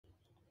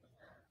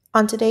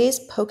On today's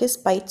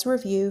POCUS Bytes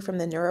review from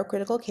the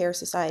Neurocritical Care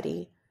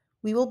Society,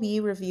 we will be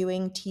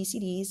reviewing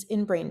TCDs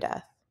in brain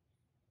death.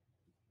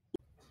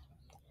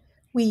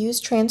 We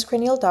use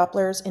transcranial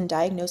Dopplers in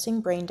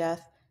diagnosing brain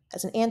death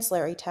as an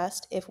ancillary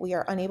test if we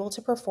are unable to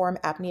perform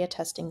apnea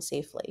testing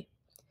safely.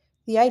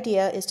 The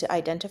idea is to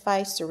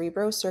identify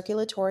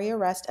cerebrocirculatory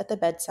arrest at the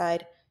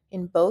bedside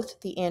in both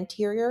the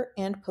anterior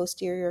and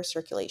posterior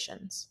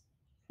circulations.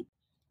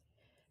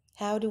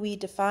 How do we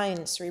define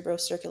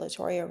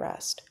cerebrocirculatory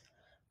arrest?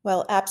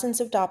 Well,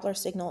 absence of Doppler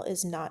signal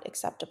is not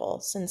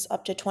acceptable, since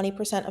up to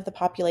 20% of the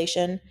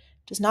population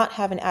does not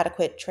have an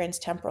adequate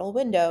transtemporal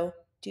window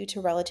due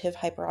to relative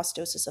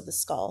hyperostosis of the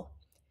skull.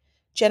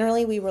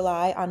 Generally, we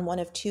rely on one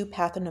of two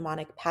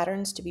pathognomonic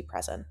patterns to be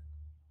present.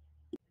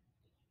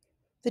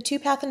 The two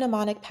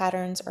pathognomonic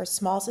patterns are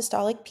small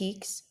systolic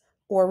peaks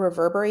or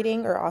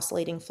reverberating or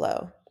oscillating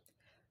flow.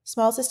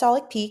 Small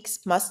systolic peaks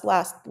must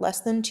last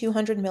less than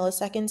 200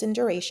 milliseconds in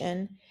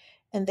duration,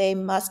 and they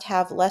must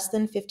have less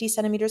than 50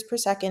 centimeters per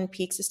second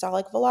peak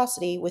systolic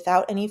velocity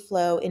without any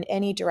flow in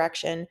any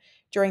direction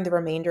during the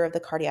remainder of the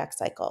cardiac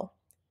cycle.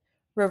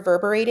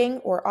 Reverberating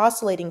or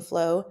oscillating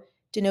flow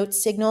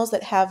denotes signals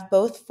that have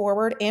both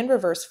forward and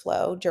reverse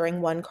flow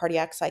during one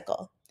cardiac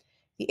cycle.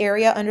 The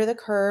area under the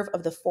curve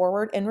of the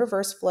forward and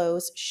reverse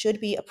flows should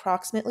be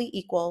approximately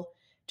equal,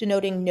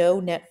 denoting no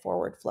net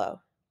forward flow.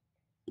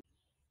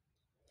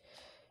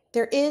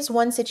 There is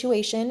one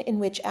situation in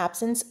which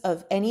absence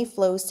of any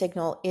flow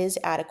signal is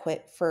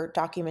adequate for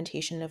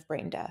documentation of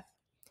brain death.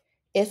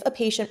 If a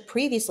patient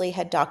previously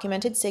had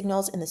documented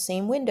signals in the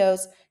same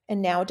windows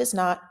and now does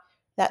not,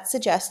 that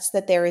suggests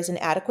that there is an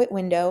adequate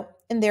window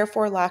and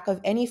therefore lack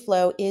of any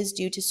flow is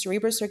due to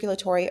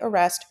cerebrocirculatory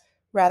arrest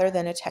rather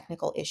than a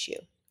technical issue.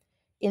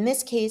 In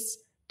this case,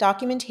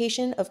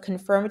 documentation of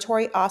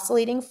confirmatory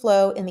oscillating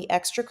flow in the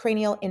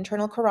extracranial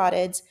internal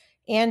carotids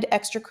and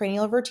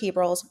extracranial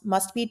vertebrals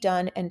must be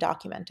done and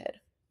documented.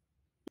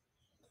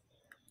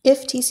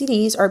 If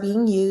TCDs are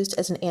being used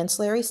as an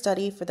ancillary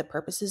study for the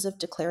purposes of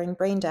declaring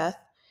brain death,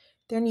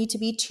 there need to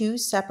be two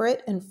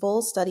separate and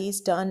full studies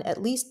done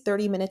at least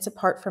 30 minutes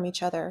apart from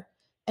each other,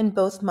 and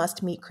both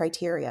must meet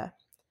criteria.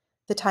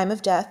 The time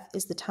of death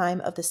is the time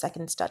of the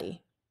second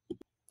study.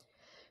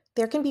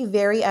 There can be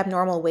very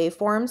abnormal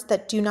waveforms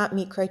that do not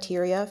meet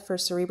criteria for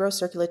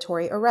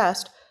cerebrocirculatory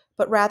arrest,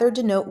 but rather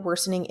denote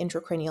worsening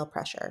intracranial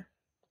pressure.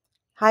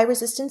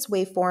 High-resistance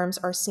waveforms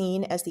are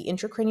seen as the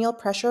intracranial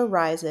pressure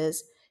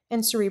rises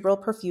and cerebral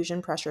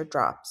perfusion pressure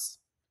drops.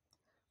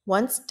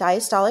 Once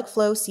diastolic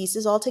flow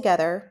ceases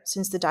altogether,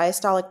 since the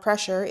diastolic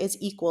pressure is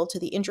equal to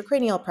the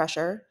intracranial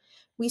pressure,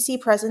 we see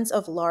presence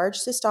of large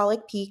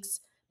systolic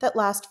peaks that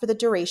last for the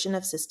duration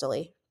of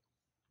systole.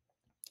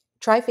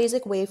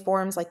 Triphasic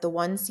waveforms like the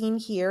one seen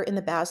here in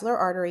the basilar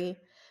artery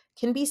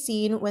can be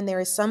seen when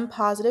there is some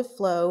positive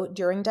flow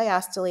during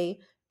diastole,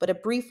 but a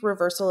brief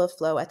reversal of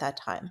flow at that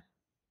time.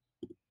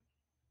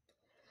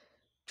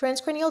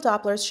 Transcranial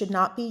Dopplers should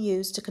not be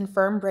used to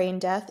confirm brain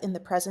death in the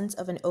presence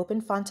of an open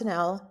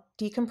fontanelle,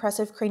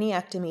 decompressive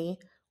craniectomy,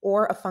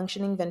 or a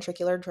functioning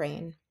ventricular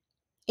drain.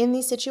 In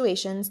these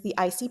situations, the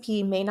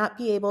ICP may not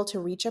be able to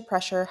reach a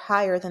pressure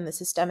higher than the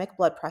systemic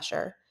blood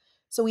pressure,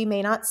 so we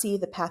may not see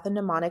the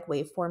pathognomonic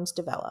waveforms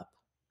develop.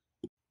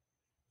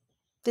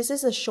 This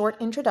is a short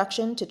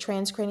introduction to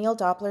transcranial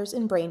Dopplers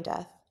in brain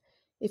death.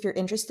 If you're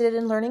interested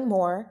in learning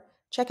more,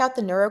 check out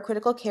the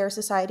Neurocritical Care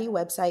Society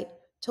website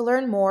to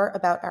learn more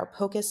about our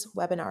POCUS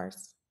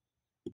webinars.